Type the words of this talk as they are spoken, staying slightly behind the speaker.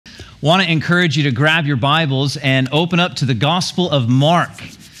want to encourage you to grab your Bibles and open up to the Gospel of Mark.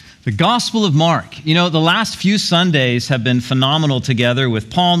 The Gospel of Mark. You know, the last few Sundays have been phenomenal together with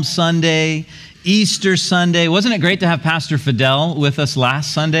Palm Sunday, Easter Sunday. Wasn't it great to have Pastor Fidel with us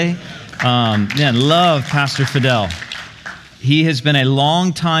last Sunday? Love Pastor Fidel. He has been a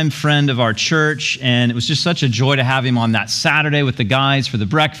longtime friend of our church, and it was just such a joy to have him on that Saturday with the guys for the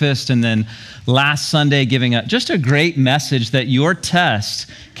breakfast, and then last Sunday giving just a great message that your test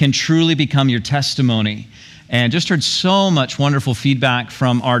can truly become your testimony. And just heard so much wonderful feedback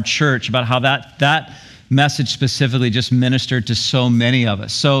from our church about how that message specifically just ministered to so many of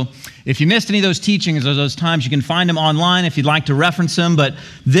us. So if you missed any of those teachings or those times, you can find them online if you'd like to reference them. But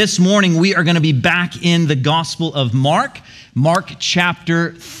this morning, we are going to be back in the Gospel of Mark, Mark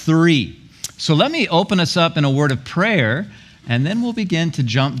chapter 3. So let me open us up in a word of prayer, and then we'll begin to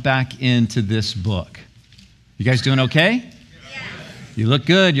jump back into this book. You guys doing okay? Yeah. You look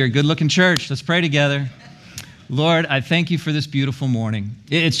good. You're a good-looking church. Let's pray together. Lord, I thank you for this beautiful morning.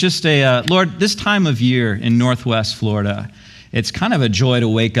 It's just Lord, this time of year in Northwest Florida, it's kind of a joy to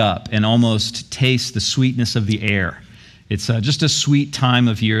wake up and almost taste the sweetness of the air. It's just a sweet time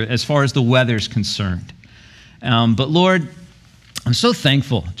of year as far as the weather's concerned. But Lord, I'm so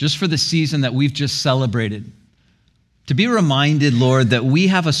thankful just for the season that we've just celebrated. To be reminded, Lord, that we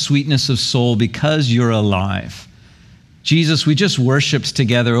have a sweetness of soul because you're alive. Jesus, we just worshiped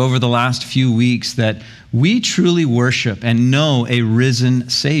together over the last few weeks that we truly worship and know a risen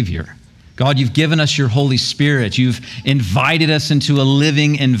Savior. God, you've given us your Holy Spirit. You've invited us into a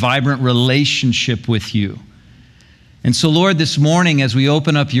living and vibrant relationship with you. And so, Lord, this morning as we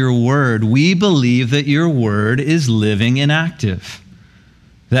open up your word, we believe that your word is living and active,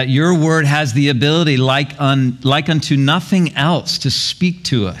 that your word has the ability, like unto nothing else, to speak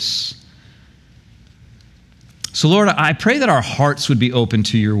to us. So, Lord, I pray that our hearts would be open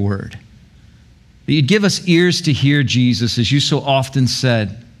to your word, that you'd give us ears to hear, Jesus, as you so often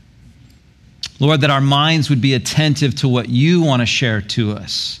said. Lord, that our minds would be attentive to what you want to share to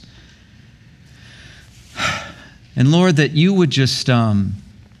us. And Lord, that you would just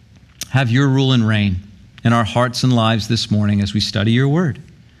have your rule and reign in our hearts and lives this morning as we study your word.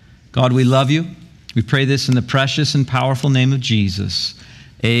 God, we love you. We pray this in the precious and powerful name of Jesus.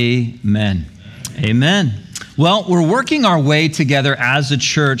 Amen. Amen. Well, we're working our way together as a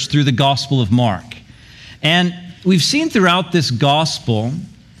church through the Gospel of Mark. And we've seen throughout this gospel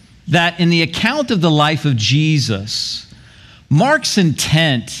that in the account of the life of Jesus, Mark's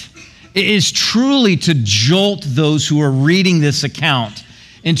intent is truly to jolt those who are reading this account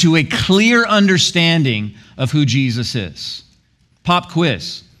into a clear understanding of who Jesus is. Pop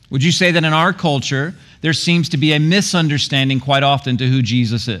quiz. Would you say that in our culture, there seems to be a misunderstanding quite often to who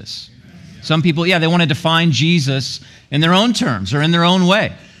Jesus is? Some people, they want to define Jesus in their own terms or in their own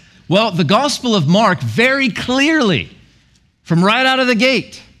way. Well, the Gospel of Mark very clearly, from right out of the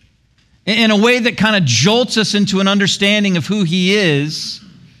gate, in a way that kind of jolts us into an understanding of who he is,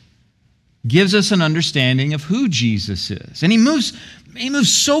 gives us an understanding of who Jesus is. And he moves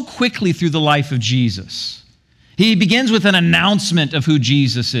so quickly through the life of Jesus. He begins with an announcement of who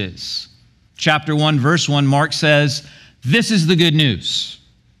Jesus is. Chapter 1, verse 1, Mark says, "This is the good news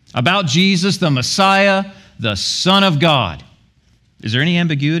about Jesus, the Messiah, the Son of God." Is there any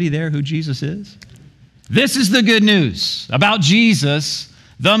ambiguity there who Jesus is? This is the good news about Jesus,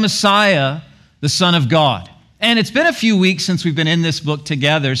 the Messiah, the Son of God. And it's been a few weeks since we've been in this book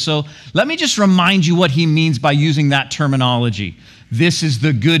together, so let me just remind you what he means by using that terminology. This is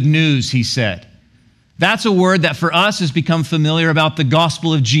the good news, he said. That's a word that for us has become familiar about the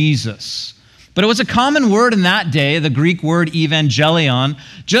gospel of Jesus. But it was a common word in that day. The Greek word evangelion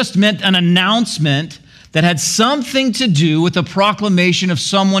just meant an announcement that had something to do with the proclamation of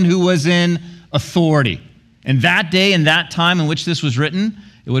someone who was in authority. In that day, in that time in which this was written,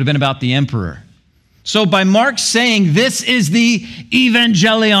 it would have been about the emperor. So by Mark saying this is the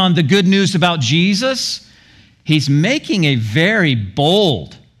evangelion, the good news about Jesus, he's making a very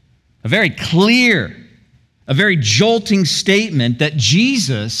bold, a very clear, a very jolting statement that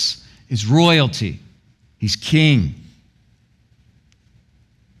Jesus is royalty. He's king.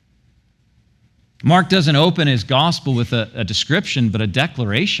 Mark doesn't open his gospel with a description, but a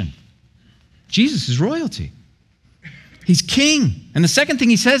declaration. Jesus is royalty. He's king. And the second thing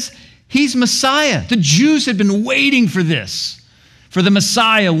he says, he's Messiah. The Jews had been waiting for this, for the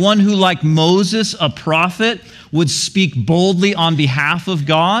Messiah, one who, like Moses, a prophet, would speak boldly on behalf of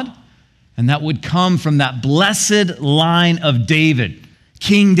God, and that would come from that blessed line of David,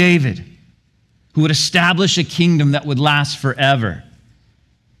 King David, who would establish a kingdom that would last forever.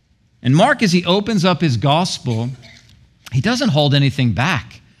 And Mark, as he opens up his gospel, he doesn't hold anything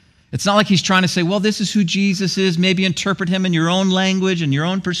back. It's not like he's trying to say, well, this is who Jesus is. Maybe interpret him in your own language and your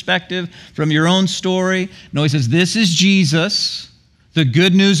own perspective from your own story. No, he says, this is Jesus, the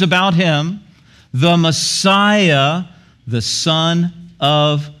good news about him, the Messiah, the Son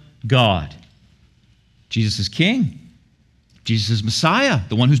of God. Jesus is King. Jesus is Messiah,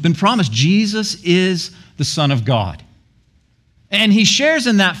 the one who's been promised. Jesus is the Son of God. And he shares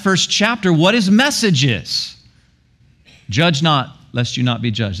in that first chapter what his message is. Judge not, lest you not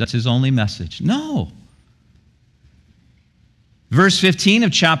be judged. That's his only message. No. Verse 15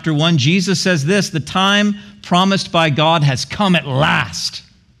 of chapter 1, Jesus says this, the time promised by God has come at last.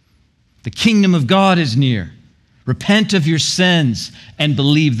 The kingdom of God is near. Repent of your sins and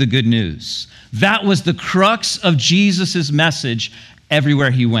believe the good news. That was the crux of Jesus' message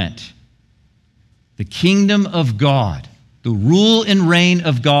everywhere he went. The kingdom of God, the rule and reign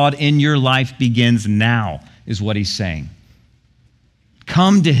of God in your life begins now, is what he's saying.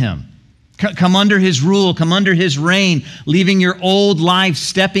 Come to him. Come under his rule. Come under his reign, leaving your old life,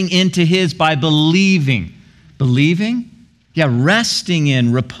 stepping into his by believing. Believing? Yeah, resting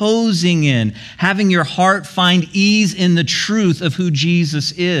in, reposing in, having your heart find ease in the truth of who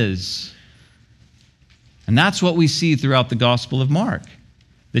Jesus is. And that's what we see throughout the Gospel of Mark.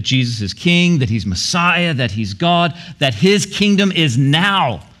 That Jesus is King, that he's Messiah, that he's God, that his kingdom is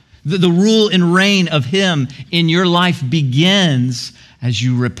now. The rule and reign of him in your life begins as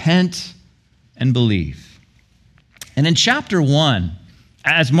you repent and believe. And in chapter 1,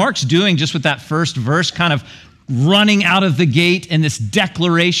 as Mark's doing just with that first verse, kind of running out of the gate in this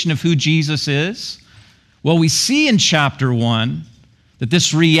declaration of who Jesus is, well, we see in chapter 1 that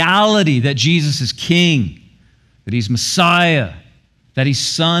this reality that Jesus is King, that he's Messiah, that he's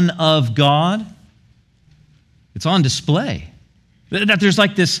Son of God, it's on display. That there's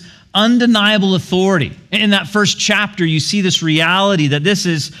like this undeniable authority. In that first chapter, you see this reality that this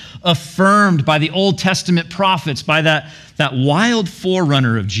is affirmed by the Old Testament prophets, by that wild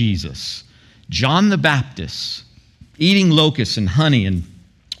forerunner of Jesus, John the Baptist, eating locusts and honey and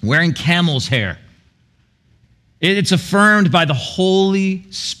wearing camel's hair. It's affirmed by the Holy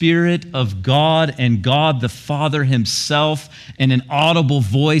Spirit of God and God the Father himself in an audible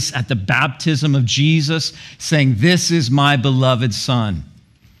voice at the baptism of Jesus, saying, "This is my beloved Son,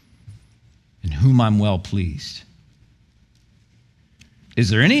 in whom I'm well pleased." Is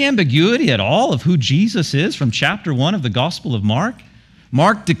there any ambiguity at all of who Jesus is from chapter 1 of the Gospel of Mark?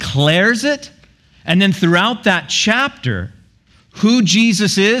 Mark declares it, and then throughout that chapter, who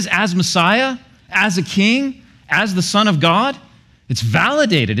Jesus is as Messiah, as a King, as the Son of God, it's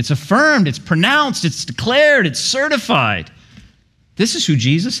validated, it's affirmed, it's pronounced, it's declared, it's certified. This is who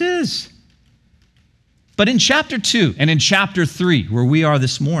Jesus is. But in chapter 2 and in chapter 3, where we are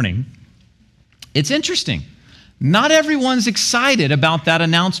this morning, it's interesting. Not everyone's excited about that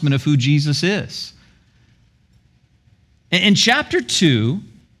announcement of who Jesus is. In chapter 2,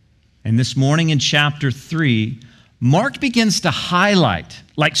 and this morning in chapter 3, Mark begins to highlight,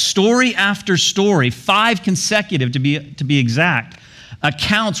 like story after story, 5 consecutive to be exact,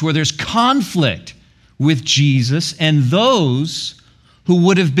 accounts where there's conflict with Jesus and those who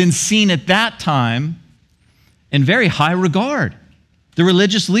would have been seen at that time in very high regard, the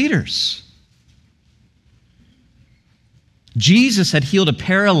religious leaders. Jesus had healed a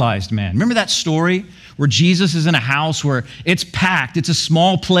paralyzed man. Remember that story where Jesus is in a house where it's packed, it's a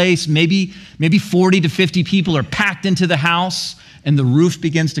small place, maybe 40 to 50 people are packed into the house, and the roof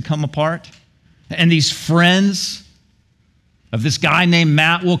begins to come apart. And these friends of this guy named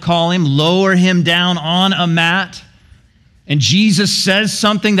Matt, we'll call him, lower him down on a mat. And Jesus says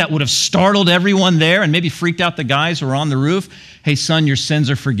something that would have startled everyone there and maybe freaked out the guys who are on the roof. "Hey, son, your sins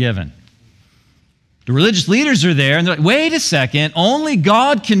are forgiven." The religious leaders are there, and they're like, "Wait a second, only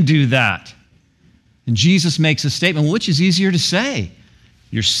God can do that." And Jesus makes a statement, which is easier to say?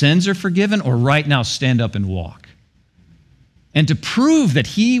 Your sins are forgiven, or right now stand up and walk? And to prove that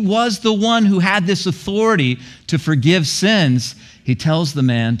he was the one who had this authority to forgive sins, he tells the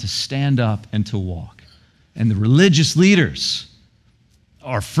man to stand up and to walk. And the religious leaders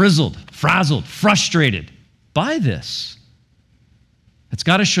are frazzled, frustrated by this. It's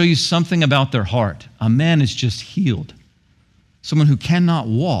got to show you something about their heart. A man is just healed, someone who cannot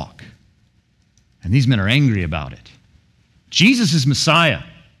walk. And these men are angry about it. Jesus is Messiah.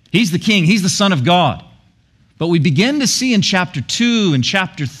 He's the King. He's the Son of God. But we begin to see in chapter 2 and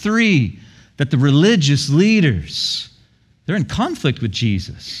chapter 3 that the religious leaders, they're in conflict with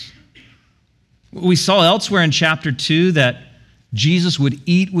Jesus. We saw elsewhere in chapter 2 that Jesus would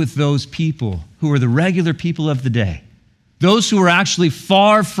eat with those people who were the regular people of the day. Those who were actually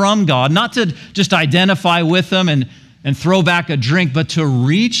far from God, not to just identify with them and and throw back a drink, but to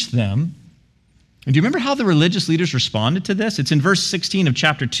reach them. And do you remember how the religious leaders responded to this? It's in verse 16 of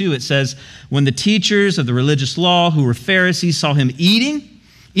chapter 2. It says, when the teachers of the religious law, who were Pharisees, saw him eating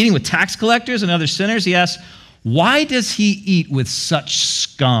with tax collectors and other sinners, he asked, why does he eat with such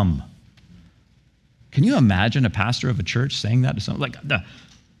scum? Can you imagine a pastor of a church saying that to someone?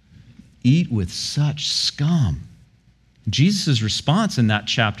 Eat with such scum. Jesus' response in that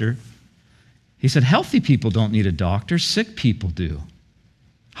chapter, he said, healthy people don't need a doctor, sick people do.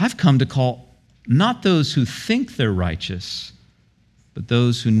 I've come to call not those who think they're righteous, but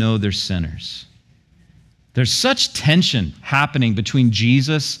those who know they're sinners. There's such tension happening between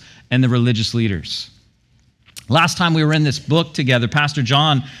Jesus and the religious leaders. Last time we were in this book together, Pastor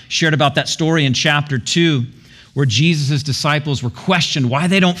John shared about that story in chapter 2 where Jesus' disciples were questioned why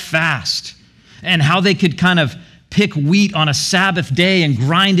they don't fast and how they could kind of pick wheat on a Sabbath day and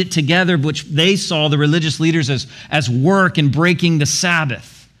grind it together, which they saw the religious leaders as work and breaking the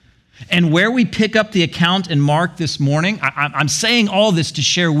Sabbath. And where we pick up the account in Mark this morning, I'm saying all this to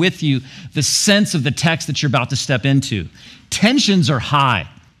share with you the sense of the text that you're about to step into. Tensions are high.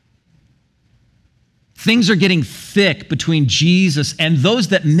 Things are getting thick between Jesus and those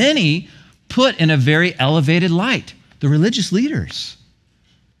that many put in a very elevated light, the religious leaders.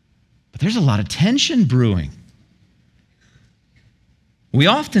 But there's a lot of tension brewing. We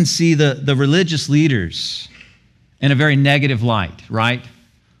often see the religious leaders in a very negative light, right?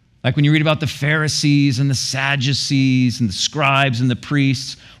 Like when you read about the Pharisees and the Sadducees and the scribes and the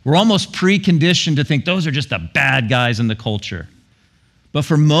priests, we're almost preconditioned to think those are just the bad guys in the culture. But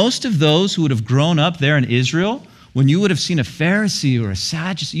for most of those who would have grown up there in Israel, when you would have seen a Pharisee or a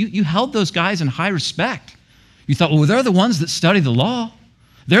Sadducee, you held those guys in high respect. You thought, well, they're the ones that study the law.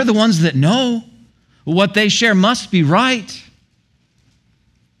 They're the ones that know. What they share must be right.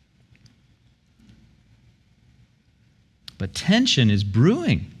 But tension is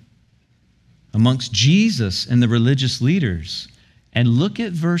brewing amongst Jesus and the religious leaders. And look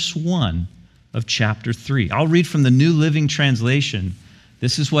at verse 1 of chapter 3. I'll read from the New Living Translation.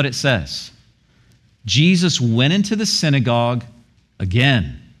 This is what it says. Jesus went into the synagogue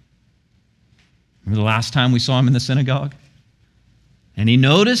again. Remember the last time we saw him in the synagogue? And he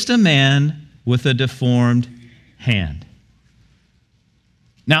noticed a man with a deformed hand.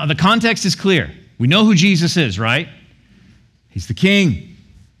 Now, the context is clear. We know who Jesus is, right? He's the King.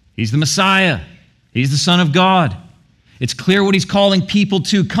 He's the Messiah. He's the Son of God. It's clear what he's calling people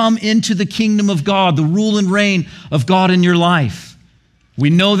to. Come into the kingdom of God, the rule and reign of God in your life. We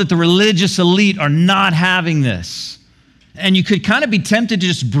know that the religious elite are not having this. And you could kind of be tempted to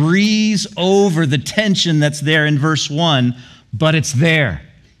just breeze over the tension that's there in verse 1, but it's there.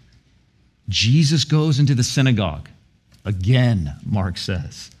 Jesus goes into the synagogue. Again, Mark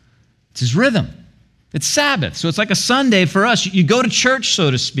says. It's his rhythm. It's Sabbath, so it's like a Sunday for us. You go to church,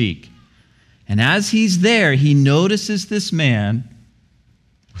 so to speak. And as he's there, he notices this man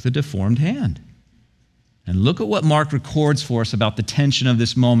with a deformed hand. And look at what Mark records for us about the tension of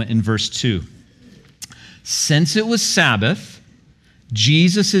this moment in verse 2. Since it was Sabbath,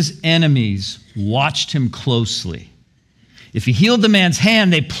 Jesus' enemies watched him closely. If he healed the man's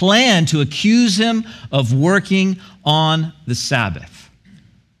hand, they planned to accuse him of working on the Sabbath.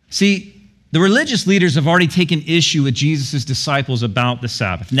 See, the religious leaders have already taken issue with Jesus' disciples about the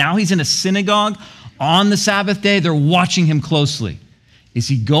Sabbath. Now he's in a synagogue on the Sabbath day. They're watching him closely. Is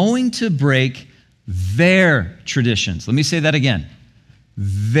he going to break their traditions? Let me say that again.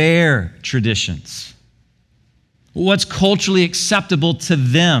 Their traditions. What's culturally acceptable to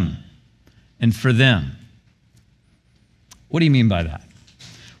them and for them? What do you mean by that?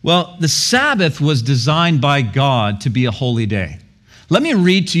 Well, the Sabbath was designed by God to be a holy day. Let me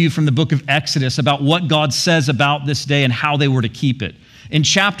read to you from the book of Exodus about what God says about this day and how they were to keep it. In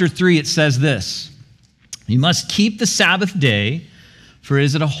chapter 3, it says this, "You must keep the Sabbath day, for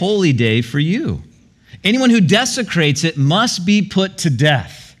is it a holy day for you? Anyone who desecrates it must be put to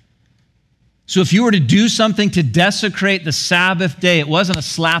death." So if you were to do something to desecrate the Sabbath day, it wasn't a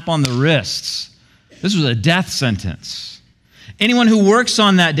slap on the wrists. This was a death sentence. Anyone who works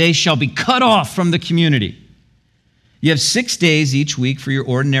on that day shall be cut off from the community. You have 6 days each week for your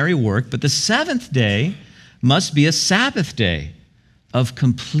ordinary work, but the seventh day must be a Sabbath day of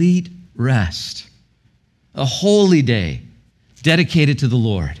complete rest, a holy day dedicated to the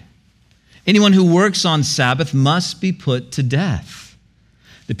Lord. Anyone who works on Sabbath must be put to death.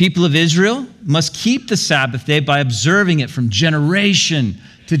 The people of Israel must keep the Sabbath day by observing it from generation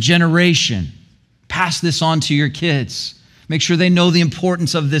to generation. Pass this on to your kids. Make sure they know the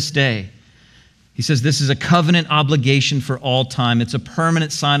importance of this day. He says, this is a covenant obligation for all time. It's a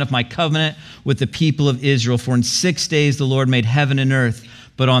permanent sign of my covenant with the people of Israel. For in 6 days the Lord made heaven and earth,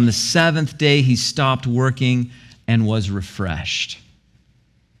 but on the seventh day he stopped working and was refreshed.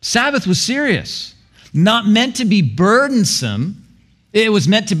 Sabbath was serious, not meant to be burdensome. It was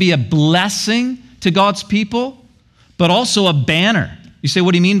meant to be a blessing to God's people, but also a banner. You say,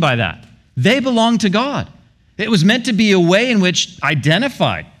 what do you mean by that? They belong to God. It was meant to be a way in which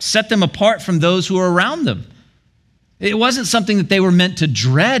identified, set them apart from those who are around them. It wasn't something that they were meant to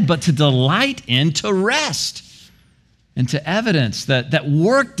dread, but to delight in, to rest, and to evidence that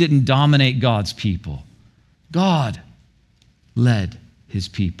work didn't dominate God's people. God led his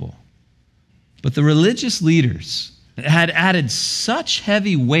people. But the religious leaders had added such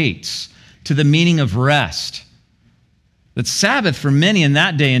heavy weights to the meaning of rest that Sabbath for many in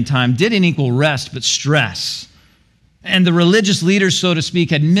that day and time didn't equal rest, but stress. And the religious leaders, so to speak,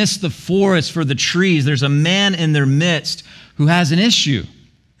 had missed the forest for the trees. There's a man in their midst who has an issue,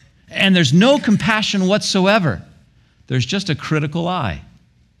 and there's no compassion whatsoever. There's just a critical eye.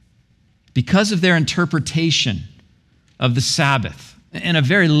 Because of their interpretation of the Sabbath in a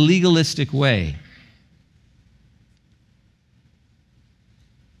very legalistic way,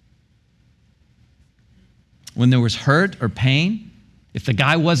 when there was hurt or pain, if the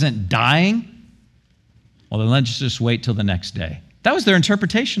guy wasn't dying, well, then let's just wait till the next day. That was their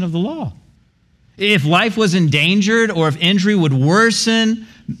interpretation of the law. If life was endangered or if injury would worsen,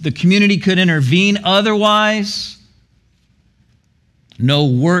 the community could intervene. Otherwise, no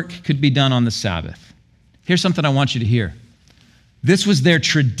work could be done on the Sabbath. Here's something I want you to hear. This was their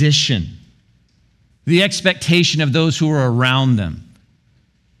tradition, the expectation of those who were around them.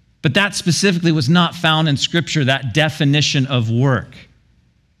 But that specifically was not found in Scripture, that definition of work.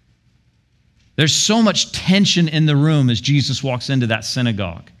 There's so much tension in the room as Jesus walks into that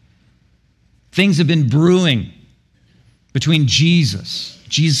synagogue. Things have been brewing between Jesus'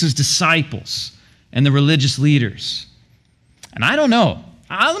 disciples, and the religious leaders. And I don't know.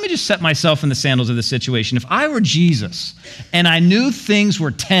 Let me just set myself in the sandals of the situation. If I were Jesus and I knew things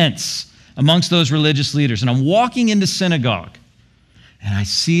were tense amongst those religious leaders, and I'm walking into synagogue, and I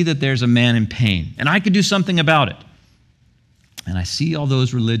see that there's a man in pain, and I could do something about it, and I see all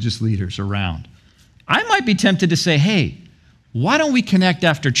those religious leaders around, I might be tempted to say, hey, why don't we connect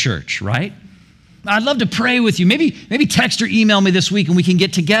after church, right? I'd love to pray with you. Maybe text or email me this week and we can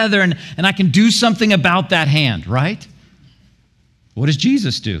get together and I can do something about that hand, right? What does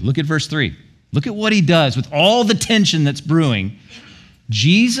Jesus do? Look at verse 3. Look at what he does with all the tension that's brewing.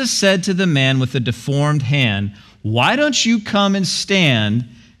 Jesus said to the man with the deformed hand, why don't you come and stand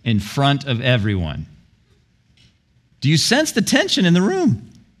in front of everyone? Do you sense the tension in the room?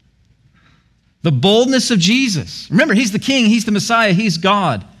 The boldness of Jesus. Remember, he's the king, he's the Messiah, he's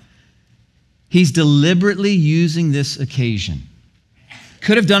God. He's deliberately using this occasion.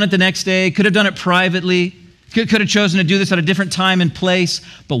 Could have done it the next day, could have done it privately, could have chosen to do this at a different time and place,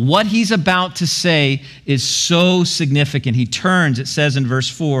 but what he's about to say is so significant. He turns, it says in verse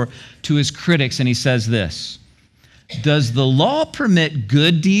 4, to his critics and he says this, does the law permit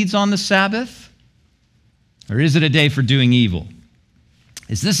good deeds on the Sabbath? Or is it a day for doing evil?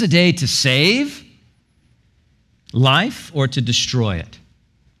 Is this a day to save life or to destroy it?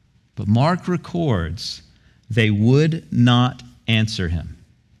 But Mark records they would not answer him.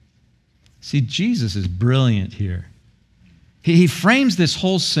 See, Jesus is brilliant here. He frames this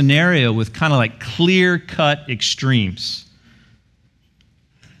whole scenario with kind of like clear-cut extremes.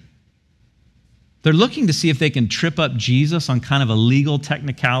 They're looking to see if they can trip up Jesus on kind of a legal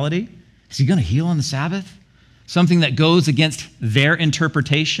technicality. Is he going to heal on the Sabbath? Something that goes against their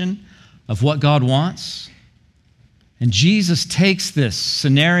interpretation of what God wants. And Jesus takes this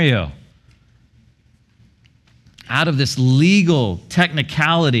scenario out of this legal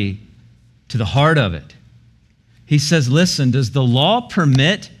technicality to the heart of it. He says, listen, does the law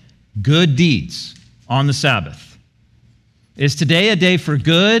permit good deeds on the Sabbath? Is today a day for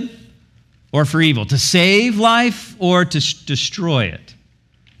good or for evil? To save life or to destroy it?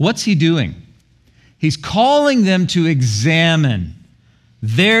 What's he doing? He's calling them to examine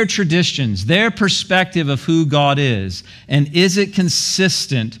their traditions, their perspective of who God is, and is it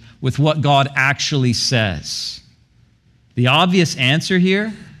consistent with what God actually says? The obvious answer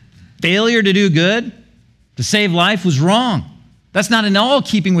here, failure to do good, to save life, was wrong. That's not in all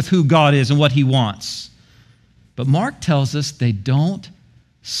keeping with who God is and what he wants. But Mark tells us they don't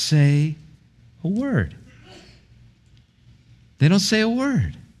say a word. They don't say a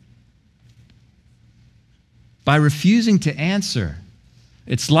word. By refusing to answer,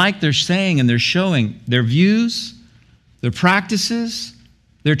 it's like they're saying and they're showing their views, their practices,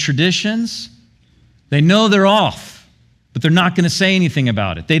 their traditions They know they're off, but they're not going to say anything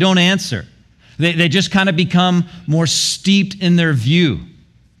about it. They don't answer. They just kind of become more steeped in their view,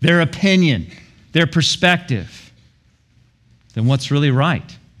 their opinion, their perspective than what's really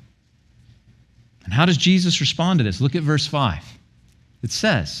right. And how does Jesus respond to this? Look at verse 5. It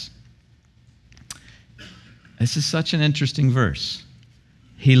says, this is such an interesting verse.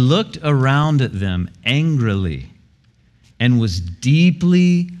 He looked around at them angrily and was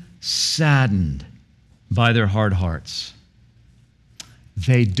deeply saddened by their hard hearts.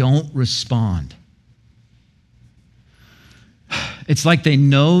 They don't respond. It's like they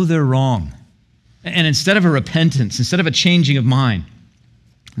know they're wrong. And instead of a repentance, instead of a changing of mind,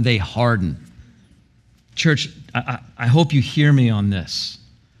 they harden. Church, I hope you hear me on this.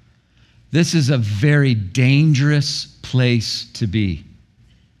 This is a very dangerous place to be.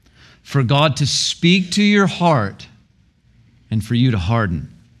 For God to speak to your heart and for you to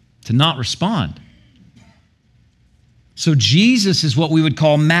harden, to not respond. So Jesus is what we would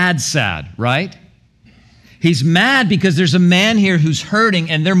call mad sad, right? He's mad because there's a man here who's hurting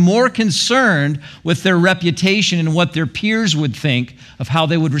and they're more concerned with their reputation and what their peers would think of how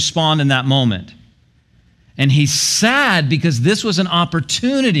they would respond in that moment. And he's sad because this was an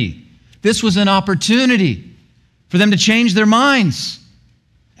opportunity. This was an opportunity for them to change their minds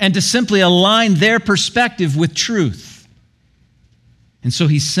and to simply align their perspective with truth. And so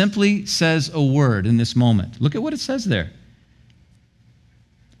he simply says a word in this moment. Look at what it says there.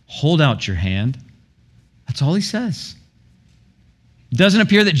 Hold out your hand. That's all he says. It doesn't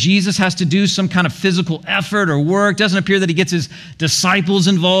appear that Jesus has to do some kind of physical effort or work. It doesn't appear that he gets his disciples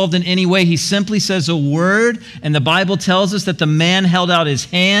involved in any way. He simply says a word, and the Bible tells us that the man held out his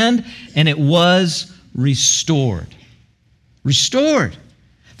hand, and it was restored. Restored.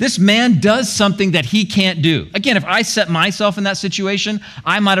 This man does something that he can't do. Again, if I set myself in that situation,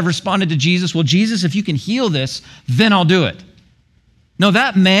 I might have responded to Jesus, well, Jesus, if you can heal this, then I'll do it. No,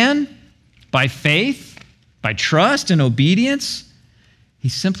 that man, by faith, by trust and obedience, he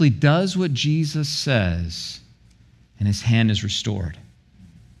simply does what Jesus says, and his hand is restored.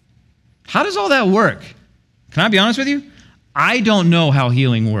 How does all that work? Can I be honest with you? I don't know how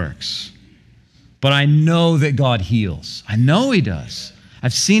healing works, but I know that God heals. I know he does.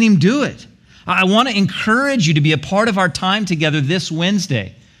 I've seen him do it. I want to encourage you to be a part of our time together this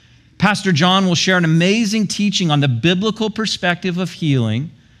Wednesday. Pastor John will share an amazing teaching on the biblical perspective of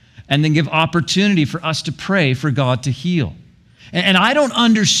healing and then give opportunity for us to pray for God to heal. And I don't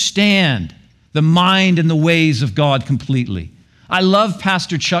understand the mind and the ways of God completely. I love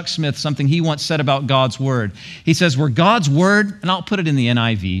Pastor Chuck Smith, something he once said about God's word. He says, where God's word, and I'll put it in the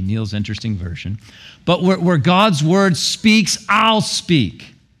NIV, Neil's interesting version, but where God's word speaks, I'll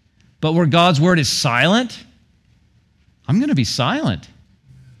speak. But where God's word is silent, I'm going to be silent.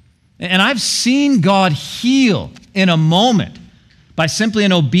 And I've seen God heal in a moment by simply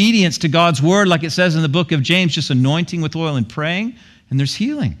in obedience to God's word, like it says in the book of James, just anointing with oil and praying, and there's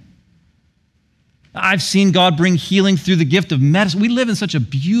healing. I've seen God bring healing through the gift of medicine. We live in such a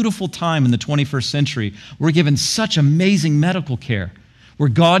beautiful time in the 21st century. We're given such amazing medical care where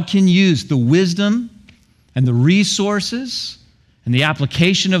God can use the wisdom and the resources and the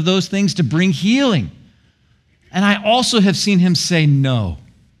application of those things to bring healing. And I also have seen him say no.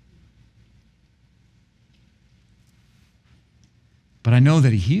 But I know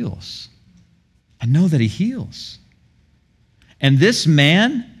that he heals. I know that he heals. And this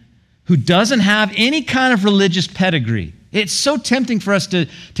man who doesn't have any kind of religious pedigree, it's so tempting for us to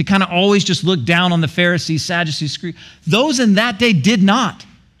kind of always just look down on the Pharisees, Sadducees. Those in that day did not.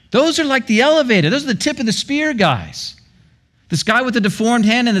 Those are like the elevator. Those are the tip of the spear guys. This guy with the deformed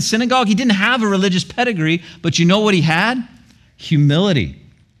hand in the synagogue, he didn't have a religious pedigree, but you know what he had? Humility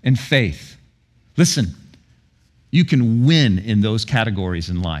and faith. Listen, you can win in those categories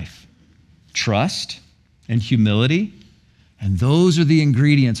in life. Trust and humility, and those are the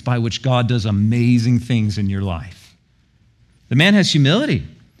ingredients by which God does amazing things in your life. The man has humility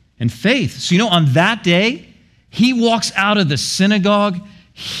and faith. So, on that day, he walks out of the synagogue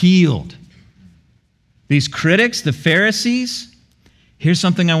healed. These critics, the Pharisees, here's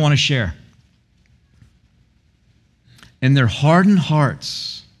something I want to share. In their hardened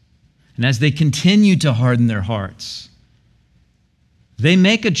hearts, and as they continue to harden their hearts, they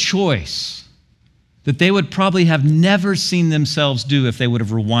make a choice that they would probably have never seen themselves do if they would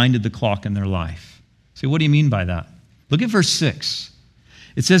have rewinded the clock in their life. See, what do you mean by that? Look at verse 6.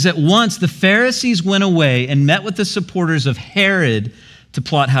 It says, at once the Pharisees went away and met with the supporters of Herod to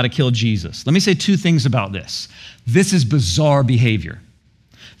plot how to kill Jesus. Let me say two things about this. This is bizarre behavior.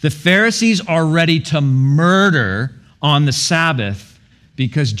 The Pharisees are ready to murder on the Sabbath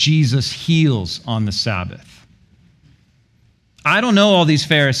because Jesus heals on the Sabbath. I don't know all these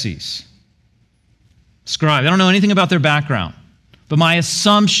Pharisees, scribes. I don't know anything about their background. But my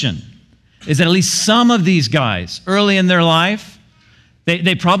assumption is that at least some of these guys, early in their life,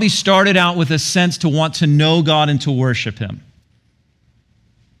 they probably started out with a sense to want to know God and to worship Him.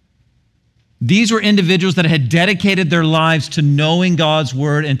 These were individuals that had dedicated their lives to knowing God's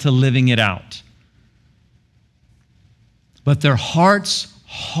word and to living it out. But their hearts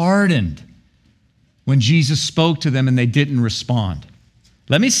hardened when Jesus spoke to them and they didn't respond.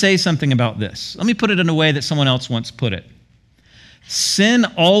 Let me say something about this. Let me put it in a way that someone else once put it. Sin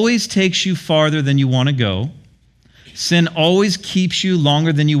always takes you farther than you want to go. Sin always keeps you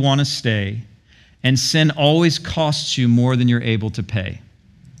longer than you want to stay. And sin always costs you more than you're able to pay.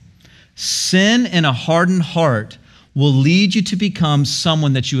 Sin in a hardened heart will lead you to become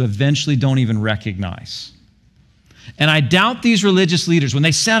someone that you eventually don't even recognize. And I doubt these religious leaders, when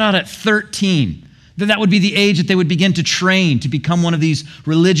they set out at 13, that would be the age that they would begin to train to become one of these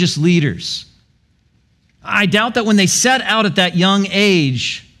religious leaders. I doubt that when they set out at that young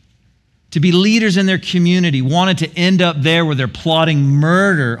age to be leaders in their community, wanted to end up there where they're plotting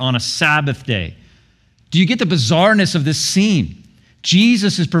murder on a Sabbath day. Do you get the bizarreness of this scene?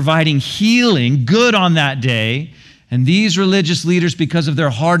 Jesus is providing healing, good on that day, and these religious leaders, because of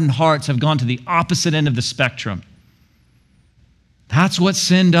their hardened hearts, have gone to the opposite end of the spectrum. That's what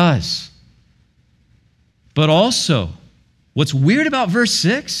sin does. But also, what's weird about verse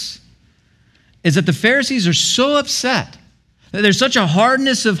 6 is that the Pharisees are so upset, that there's such a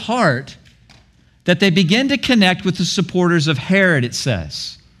hardness of heart, that they begin to connect with the supporters of Herod, it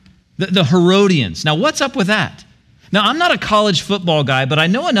says, the Herodians. Now, what's up with that? Now, I'm not a college football guy, but I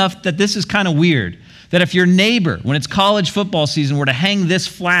know enough that this is kind of weird, that if your neighbor, when it's college football season, were to hang this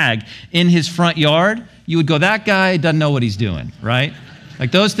flag in his front yard, you would go, that guy doesn't know what he's doing, right?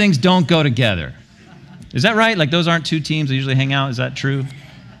 Like, those things don't go together. Is that right? Like, those aren't two teams that usually hang out? Is that true?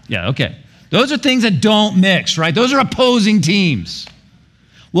 Yeah, okay. Those are things that don't mix, right? Those are opposing teams.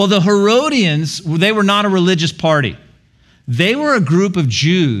 Well, the Herodians, they were not a religious party. They were a group of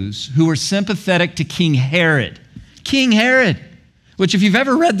Jews who were sympathetic to King Herod. King Herod, which if you've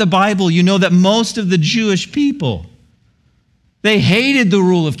ever read the Bible, you know that most of the Jewish people, they hated the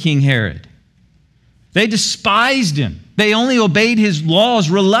rule of King Herod. They despised him. They only obeyed his laws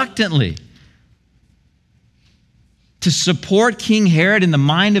reluctantly. To support King Herod in the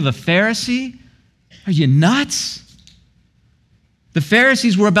mind of a Pharisee? Are you nuts? The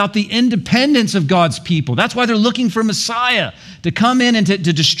Pharisees were about the independence of God's people. That's why they're looking for Messiah to come in and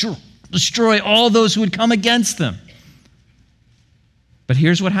to destroy all those who would come against them. But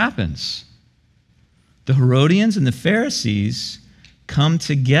here's what happens. The Herodians and the Pharisees come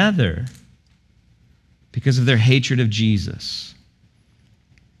together because of their hatred of Jesus.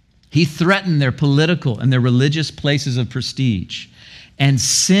 He threatened their political and their religious places of prestige. And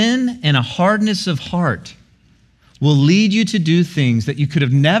sin and a hardness of heart will lead you to do things that you could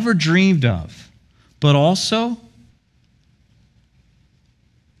have never dreamed of, but also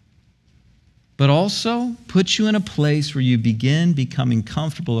put you in a place where you begin becoming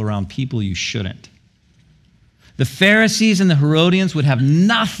comfortable around people you shouldn't. The Pharisees and the Herodians would have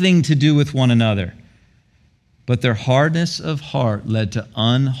nothing to do with one another, but their hardness of heart led to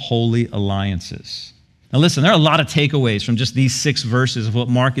unholy alliances. Now listen, there are a lot of takeaways from just these 6 verses of what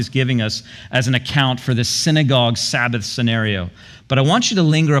Mark is giving us as an account for this synagogue Sabbath scenario. But I want you to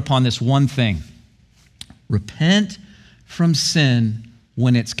linger upon this one thing. Repent from sin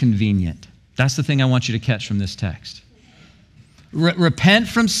when it's convenient. That's the thing I want you to catch from this text. Repent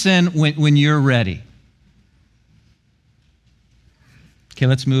from sin when you're ready. Okay,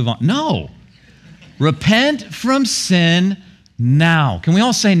 let's move on. No. Repent from sin now. Can we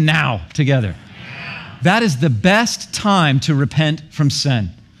all say now together? That is the best time to repent from sin.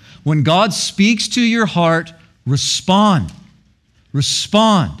 When God speaks to your heart, respond.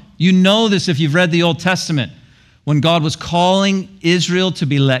 Respond. You know this if you've read the Old Testament. When God was calling Israel to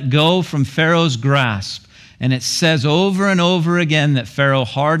be let go from Pharaoh's grasp. And it says over and over again that Pharaoh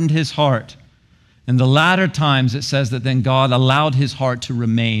hardened his heart. In the latter times, it says that then God allowed his heart to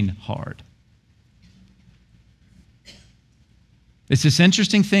remain hard. It's this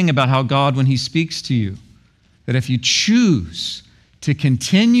interesting thing about how God, when he speaks to you, that if you choose to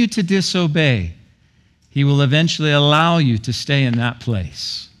continue to disobey, he will eventually allow you to stay in that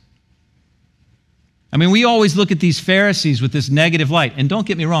place. I mean, we always look at these Pharisees with this negative light. And don't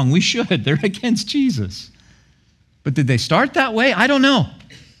get me wrong, we should. They're against Jesus. But did they start that way? I don't know.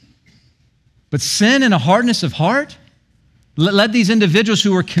 But sin and a hardness of heart led these individuals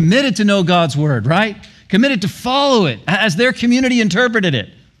who were committed to know God's word, right? committed to follow it as their community interpreted it.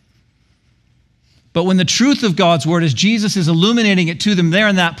 But when the truth of God's word, as Jesus is illuminating it to them there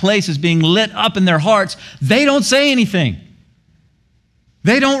in that place, is being lit up in their hearts, they don't say anything.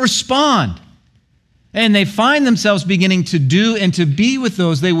 They don't respond. And they find themselves beginning to do and to be with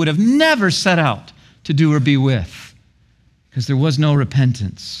those they would have never set out to do or be with, because there was no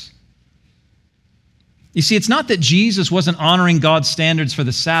repentance. You see, it's not that Jesus wasn't honoring God's standards for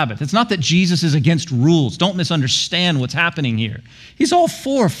the Sabbath. It's not that Jesus is against rules. Don't misunderstand what's happening here. He's all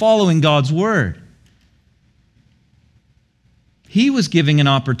for following God's word. He was giving an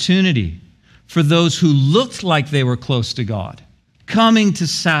opportunity for those who looked like they were close to God, coming to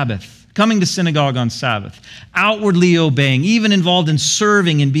synagogue on Sabbath, outwardly obeying, even involved in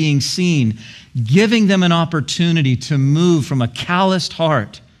serving and being seen, giving them an opportunity to move from a calloused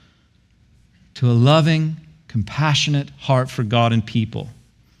heart to a loving, compassionate heart for God and people.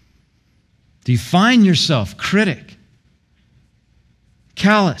 Do you find yourself critic,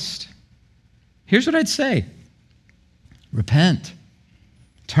 calloused? Here's what I'd say. Repent.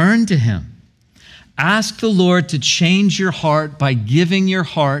 Turn to Him. Ask the Lord to change your heart by giving your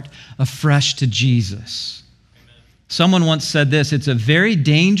heart afresh to Jesus. Amen. Someone once said this, it's a very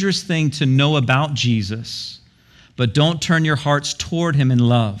dangerous thing to know about Jesus, but don't turn your hearts toward Him in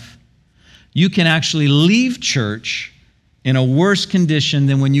love. You can actually leave church in a worse condition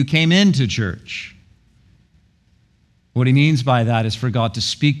than when you came into church. What he means by that is for God to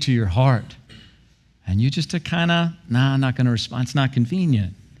speak to your heart, and you just to kind of, I'm not going to respond. It's not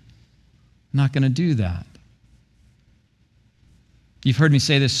convenient. I'm not going to do that. You've heard me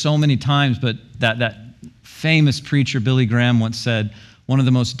say this so many times, but that famous preacher, Billy Graham, once said, one of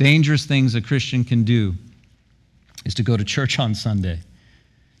the most dangerous things a Christian can do is to go to church on Sunday,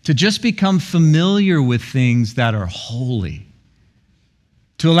 to just become familiar with things that are holy,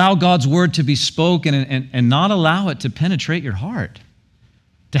 to allow God's word to be spoken and not allow it to penetrate your heart,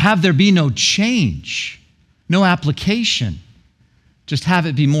 to have there be no change, no application. Just have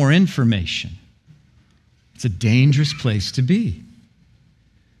it be more information. It's a dangerous place to be.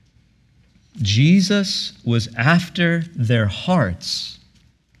 Jesus was after their hearts,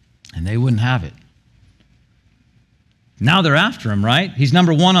 and they wouldn't have it. Now they're after him, right? He's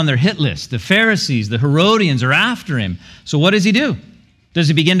number one on their hit list. The Pharisees, the Herodians are after him. So what does he do? Does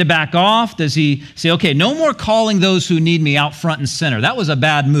he begin to back off? Does he say, okay, no more calling those who need me out front and center? That was a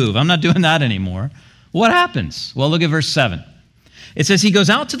bad move. I'm not doing that anymore. What happens? Well, look at verse 7. It says he goes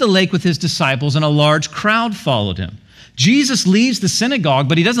out to the lake with his disciples and a large crowd followed him. Jesus leaves the synagogue,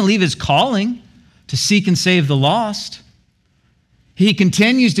 but he doesn't leave his calling to seek and save the lost. He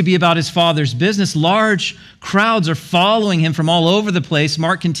continues to be about his Father's business. Large crowds are following him from all over the place.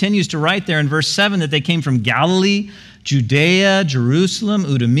 Mark continues to write there in verse 7 that they came from Galilee, Judea, Jerusalem,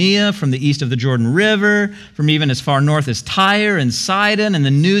 Idumea, from the east of the Jordan River, from even as far north as Tyre and Sidon, and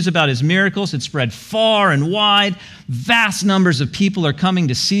the news about his miracles had spread far and wide. Vast numbers of people are coming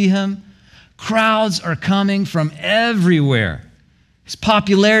to see him. Crowds are coming from everywhere. His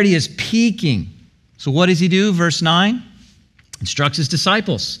popularity is peaking. So what does he do? Verse 9, instructs his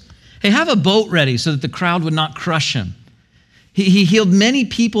disciples, hey, have a boat ready so that the crowd would not crush him. He healed many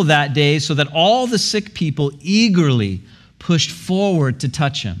people that day so that all the sick people eagerly pushed forward to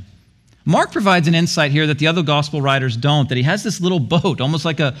touch him. Mark provides an insight here that the other gospel writers don't, that he has this little boat, almost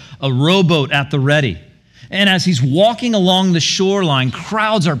like a rowboat at the ready. And as he's walking along the shoreline,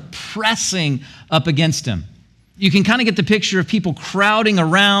 crowds are pressing up against him. You can kind of get the picture of people crowding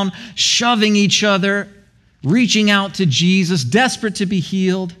around, shoving each other, reaching out to Jesus, desperate to be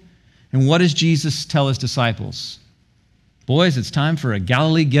healed. And what does Jesus tell his disciples? Boys, it's time for a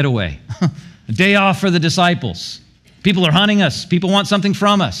Galilee getaway. A day off for the disciples. People are hunting us. People want something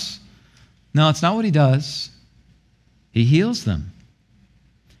from us. No, it's not what he does. He heals them.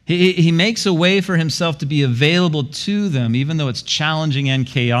 He makes a way for himself to be available to them, even though it's challenging and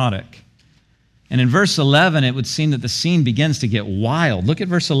chaotic. And in verse 11, it would seem that the scene begins to get wild. Look at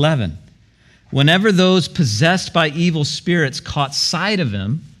verse 11. Whenever those possessed by evil spirits caught sight of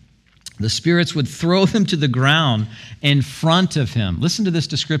him, the spirits would throw them to the ground in front of him. Listen to this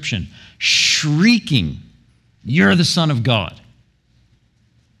description. Shrieking, "You're the Son of God."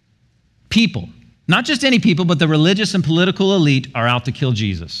 People, not just any people, but the religious and political elite are out to kill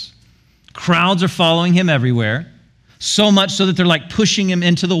Jesus. Crowds are following him everywhere, so much so that they're like pushing him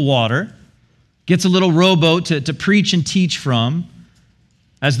into the water. Gets a little rowboat to preach and teach from.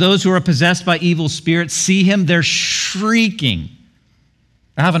 As those who are possessed by evil spirits see him, they're shrieking.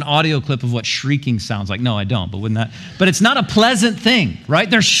 I have an audio clip of what shrieking sounds like. No, I don't, but wouldn't that? But it's not a pleasant thing, right?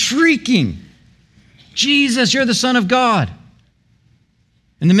 They're shrieking, "Jesus, you're the Son of God."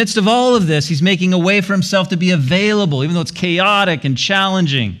 In the midst of all of this, he's making a way for himself to be available, even though it's chaotic and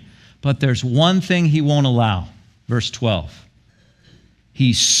challenging. But there's one thing he won't allow. Verse 12.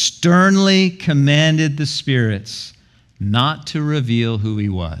 He sternly commanded the spirits not to reveal who he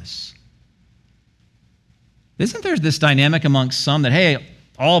was. Isn't there this dynamic amongst some that, hey,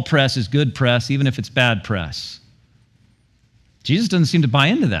 all press is good press, even if it's bad press? Jesus doesn't seem to buy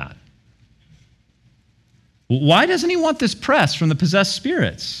into that. Why doesn't he want this press from the possessed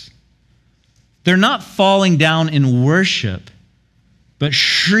spirits? They're not falling down in worship, but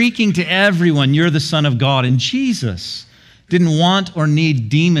shrieking to everyone, you're the Son of God. And Jesus didn't want or need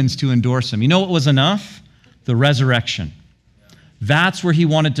demons to endorse him. You know what was enough? The resurrection. That's where he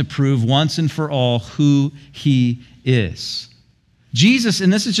wanted to prove once and for all who he is. Jesus,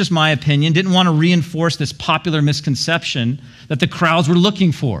 and this is just my opinion, didn't want to reinforce this popular misconception that the crowds were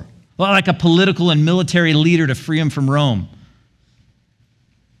looking for, like a political and military leader to free him from Rome.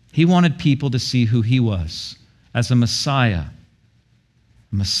 He wanted people to see who he was as a Messiah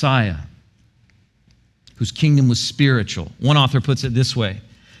whose kingdom was spiritual. One author puts it this way: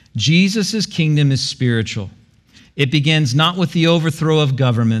 Jesus' kingdom is spiritual. It begins not with the overthrow of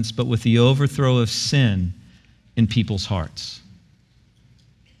governments, but with the overthrow of sin in people's hearts.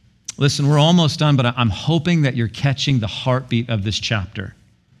 Listen, we're almost done, but I'm hoping that you're catching the heartbeat of this chapter.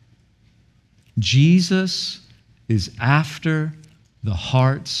 Jesus is after the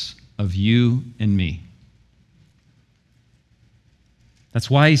hearts of you and me. That's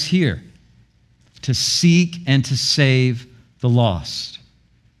why he's here, to seek and to save the lost.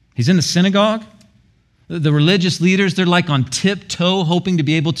 He's in the synagogue. The religious leaders, they're like on tiptoe, hoping to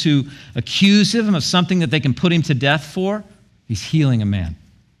be able to accuse him of something that they can put him to death for. He's healing a man.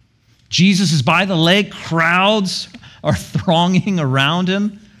 Jesus is by the lake. Crowds are thronging around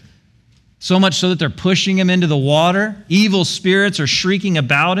him, so much so that they're pushing him into the water. Evil spirits are shrieking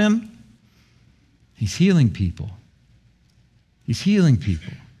about him. He's healing people. He's healing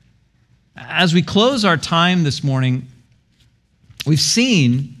people. As we close our time this morning, we've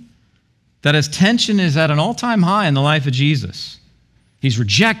seen that as tension is at an all-time high in the life of Jesus, he's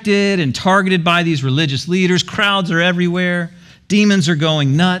rejected and targeted by these religious leaders. Crowds are everywhere. Demons are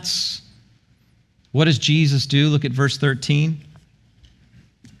going nuts. What does Jesus do? Look at verse 13.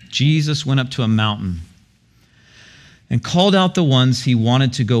 Jesus went up to a mountain and called out the ones he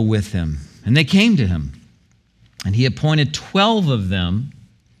wanted to go with him. And they came to him. And he appointed 12 of them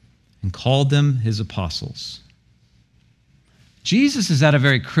and called them his apostles. Jesus is at a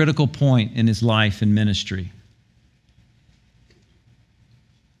very critical point in his life and ministry.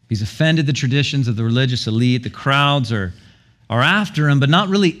 He's offended the traditions of the religious elite. The crowds are after him, but not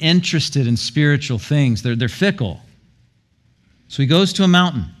really interested in spiritual things. They're fickle. So he goes to a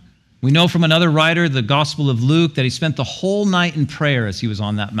mountain. We know from another writer, the Gospel of Luke, that he spent the whole night in prayer as he was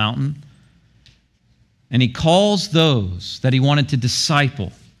on that mountain. And he calls those that he wanted to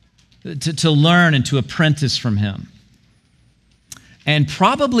disciple, to learn and to apprentice from him. And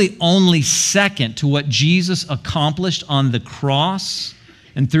probably only second to what Jesus accomplished on the cross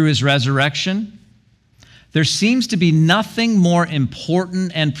and through his resurrection, there seems to be nothing more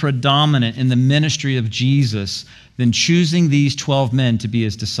important and predominant in the ministry of Jesus than choosing these 12 men to be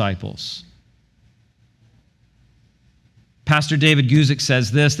his disciples. Pastor David Guzik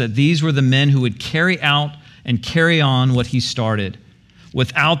says this, that these were the men who would carry out and carry on what he started.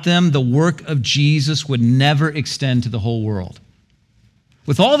 Without them, the work of Jesus would never extend to the whole world.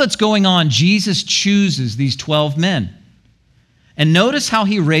 With all that's going on, Jesus chooses these 12 men. And notice how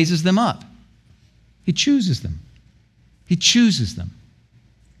he raises them up. He chooses them. He chooses them.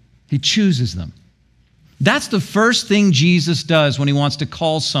 He chooses them. That's the first thing Jesus does when he wants to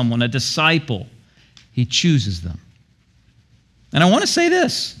call someone a disciple. He chooses them. And I want to say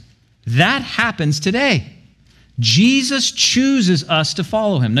this, that happens today. Jesus chooses us to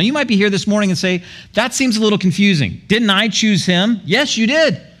follow him. Now, you might be here this morning and say, that seems a little confusing. Didn't I choose him? Yes, you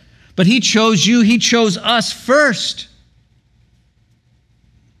did. But he chose you. He chose us first.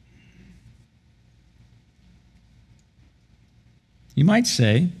 You might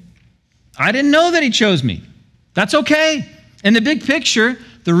say, I didn't know that he chose me. That's okay. In the big picture,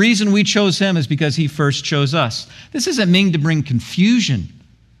 the reason we chose him is because he first chose us. This isn't meant to bring confusion,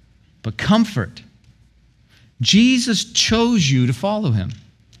 but comfort. Jesus chose you to follow him.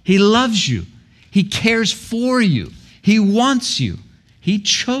 He loves you. He cares for you. He wants you. He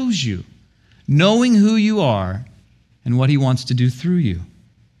chose you, knowing who you are and what he wants to do through you.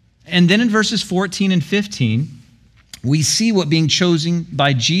 And then in verses 14 and 15, we see what being chosen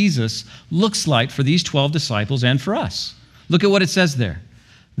by Jesus looks like for these 12 disciples and for us. Look at what it says there.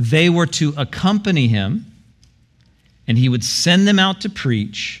 They were to accompany him and he would send them out to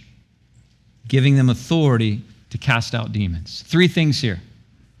preach, giving them authority to cast out demons. Three things here.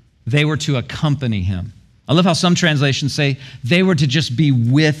 They were to accompany him. I love how some translations say they were to just be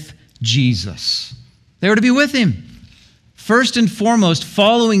with Jesus. They were to be with him. First and foremost,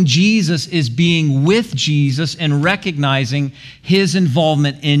 following Jesus is being with Jesus and recognizing his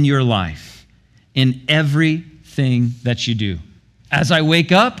involvement in your life, in everything that you do. As I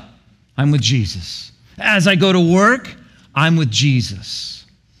wake up, I'm with Jesus. As I go to work, I'm with Jesus.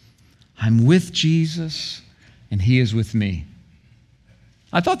 I'm with Jesus, and he is with me.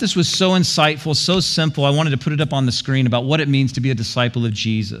 I thought this was so insightful, so simple. I wanted to put it up on the screen about what it means to be a disciple of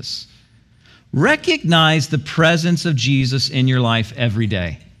Jesus. Recognize the presence of Jesus in your life every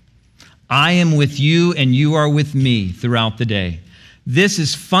day. I am with you and you are with me throughout the day. This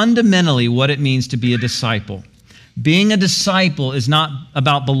is fundamentally what it means to be a disciple. Being a disciple is not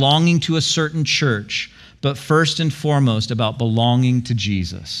about belonging to a certain church, but first and foremost about belonging to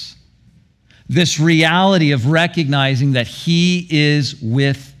Jesus. This reality of recognizing that he is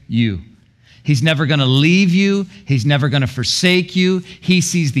with you. He's never going to leave you. He's never going to forsake you. He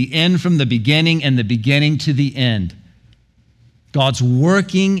sees the end from the beginning and the beginning to the end. God's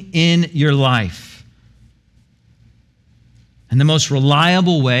working in your life. And the most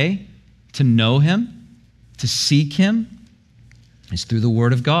reliable way to know him, to seek him, is through the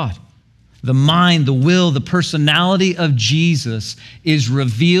Word of God. The mind, the will, the personality of Jesus is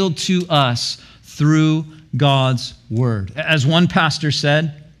revealed to us through God's Word. As one pastor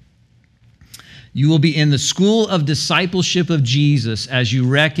said, you will be in the school of discipleship of Jesus as you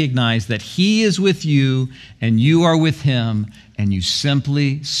recognize that he is with you and you are with him, and you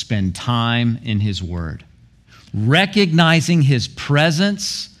simply spend time in his Word. Recognizing his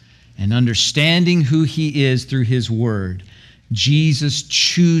presence and understanding who he is through his Word, Jesus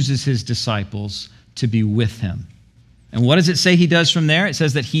chooses his disciples to be with him. And what does it say he does from there? It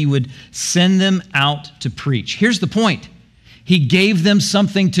says that he would send them out to preach. Here's the point. He gave them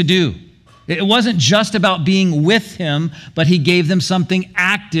something to do. It wasn't just about being with him, but he gave them something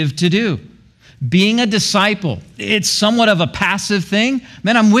active to do. Being a disciple, it's somewhat of a passive thing.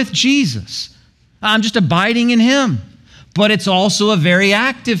 Man, I'm with Jesus. I'm just abiding in him. But it's also a very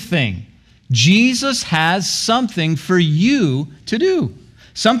active thing. Jesus has something for you to do.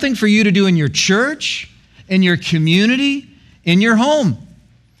 Something for you to do in your church, in your community, in your home.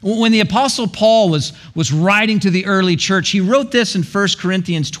 When the Apostle Paul was writing to the early church, he wrote this in 1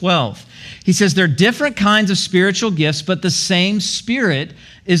 Corinthians 12. He says, there are different kinds of spiritual gifts, but the same Spirit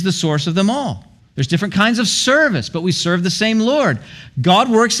is the source of them all. There's different kinds of service, but we serve the same Lord. God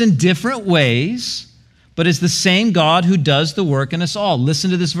works in different ways, but is the same God who does the work in us all.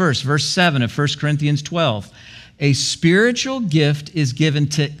 Listen to this verse 7 of 1 Corinthians 12. A spiritual gift is given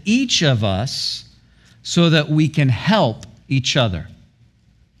to each of us so that we can help each other.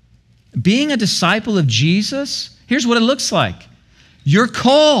 Being a disciple of Jesus, here's what it looks like. You're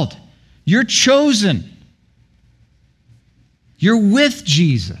called. You're chosen. You're with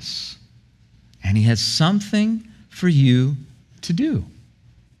Jesus. And he has something for you to do.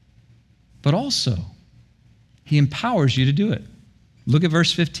 But also, he empowers you to do it. Look at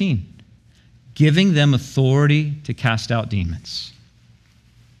verse 15. Giving them authority to cast out demons.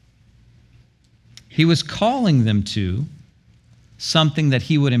 He was calling them to something that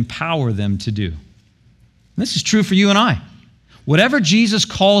he would empower them to do. And this is true for you and I. Whatever Jesus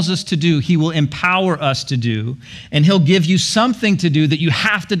calls us to do, he will empower us to do, and he'll give you something to do that you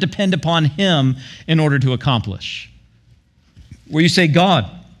have to depend upon him in order to accomplish. Where you say, God,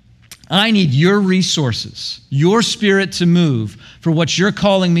 I need your resources, your Spirit to move for what you're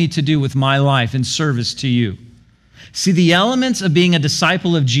calling me to do with my life in service to you. See, the elements of being a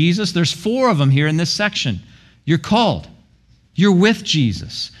disciple of Jesus, there's 4 of them here in this section. You're called. You're with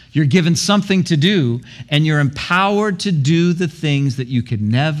Jesus. You're given something to do, and you're empowered to do the things that you could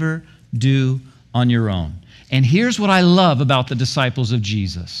never do on your own. And here's what I love about the disciples of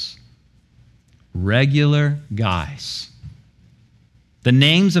Jesus. Regular guys. The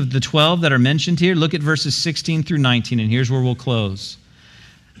names of the 12 that are mentioned here, look at verses 16 through 19, and here's where we'll close.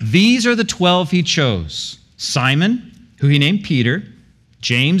 These are the 12 he chose. Simon, who he named Peter,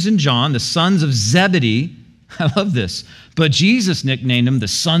 James and John, the sons of Zebedee. I love this. But Jesus nicknamed them the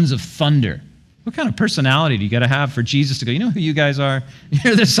sons of thunder. What kind of personality do you got to have for Jesus to go, you know who you guys are?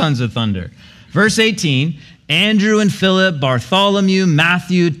 You're the sons of thunder. Verse 18, Andrew and Philip, Bartholomew,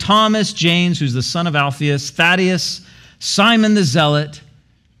 Matthew, Thomas, James, who's the son of Alphaeus, Thaddeus, Simon the Zealot,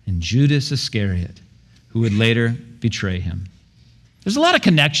 and Judas Iscariot, who would later betray him. There's a lot of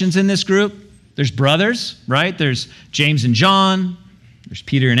connections in this group. There's brothers, right? There's James and John. There's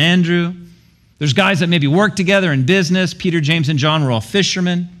Peter and Andrew. There's guys that maybe work together in business. Peter, James, and John were all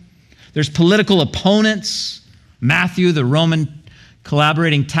fishermen. There's political opponents. Matthew, the Roman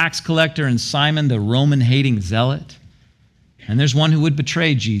collaborating tax collector, and Simon, the Roman-hating zealot. And there's one who would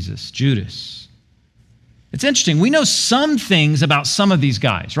betray Jesus, Judas. It's interesting. We know some things about some of these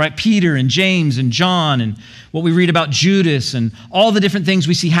guys, right? Peter and James and John, and what we read about Judas and all the different things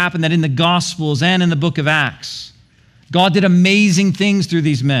we see happen that in the Gospels and in the book of Acts. God did amazing things through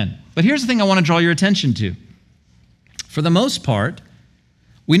these men. But here's the thing I want to draw your attention to. For the most part,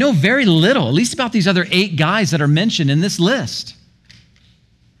 we know very little, at least about these other 8 guys that are mentioned in this list.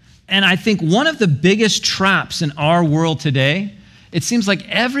 And I think one of the biggest traps in our world today, it seems like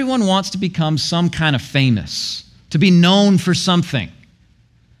everyone wants to become some kind of famous, to be known for something.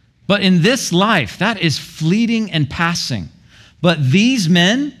 But in this life, that is fleeting and passing. But these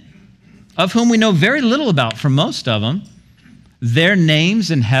men, of whom we know very little about from most of them, their names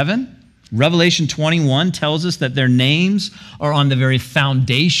in heaven, Revelation 21 tells us that their names are on the very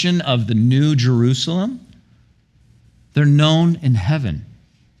foundation of the New Jerusalem. They're known in heaven.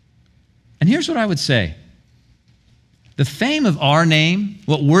 And here's what I would say. The fame of our name,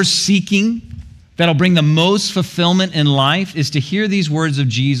 what we're seeking, that'll bring the most fulfillment in life is to hear these words of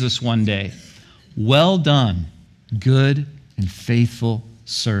Jesus one day. Well done, good and faithful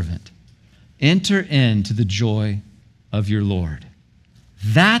servant. Enter into the joy of your Lord.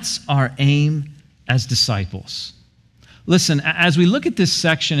 That's our aim as disciples. Listen, as we look at this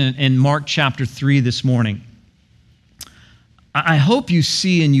section in Mark chapter 3 this morning, I hope you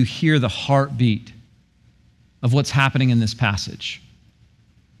see and you hear the heartbeat of what's happening in this passage.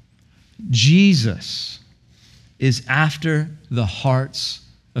 Jesus is after the hearts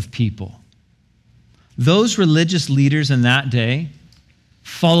of people. Those religious leaders in that day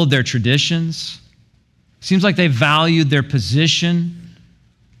followed their traditions. Seems like they valued their position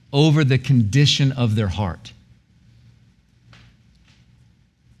over the condition of their heart.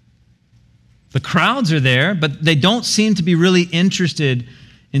 The crowds are there, but they don't seem to be really interested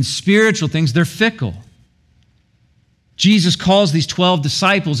in spiritual things. They're fickle. Jesus calls these 12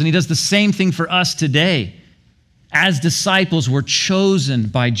 disciples, and he does the same thing for us today. As disciples, we're chosen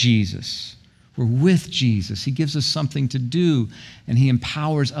by Jesus. We're with Jesus. He gives us something to do, and he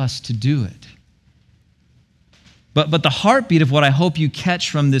empowers us to do it. But the heartbeat of what I hope you catch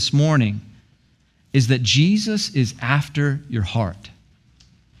from this morning is that Jesus is after your heart.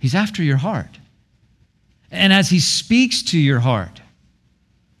 He's after your heart. And as he speaks to your heart,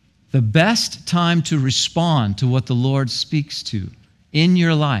 the best time to respond to what the Lord speaks to in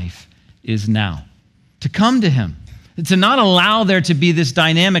your life is now. To come to him. To not allow there to be this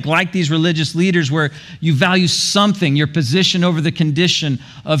dynamic like these religious leaders where you value something, your position over the condition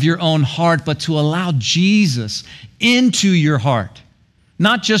of your own heart, but to allow Jesus into your heart.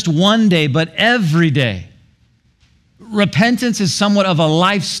 Not just one day, but every day. Repentance is somewhat of a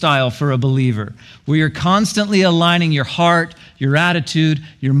lifestyle for a believer, where you're constantly aligning your heart, your attitude,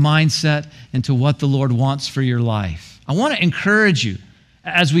 your mindset into what the Lord wants for your life. I want to encourage you,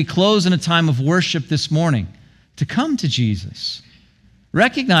 as we close in a time of worship this morning, to come to Jesus.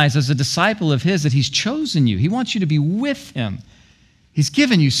 Recognize as a disciple of his that he's chosen you. He wants you to be with him. He's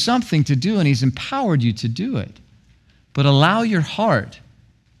given you something to do, and he's empowered you to do it. But allow your heart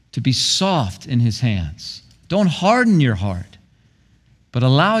to be soft in his hands. Don't harden your heart, but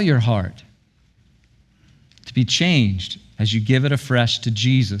allow your heart to be changed as you give it afresh to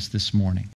Jesus this morning.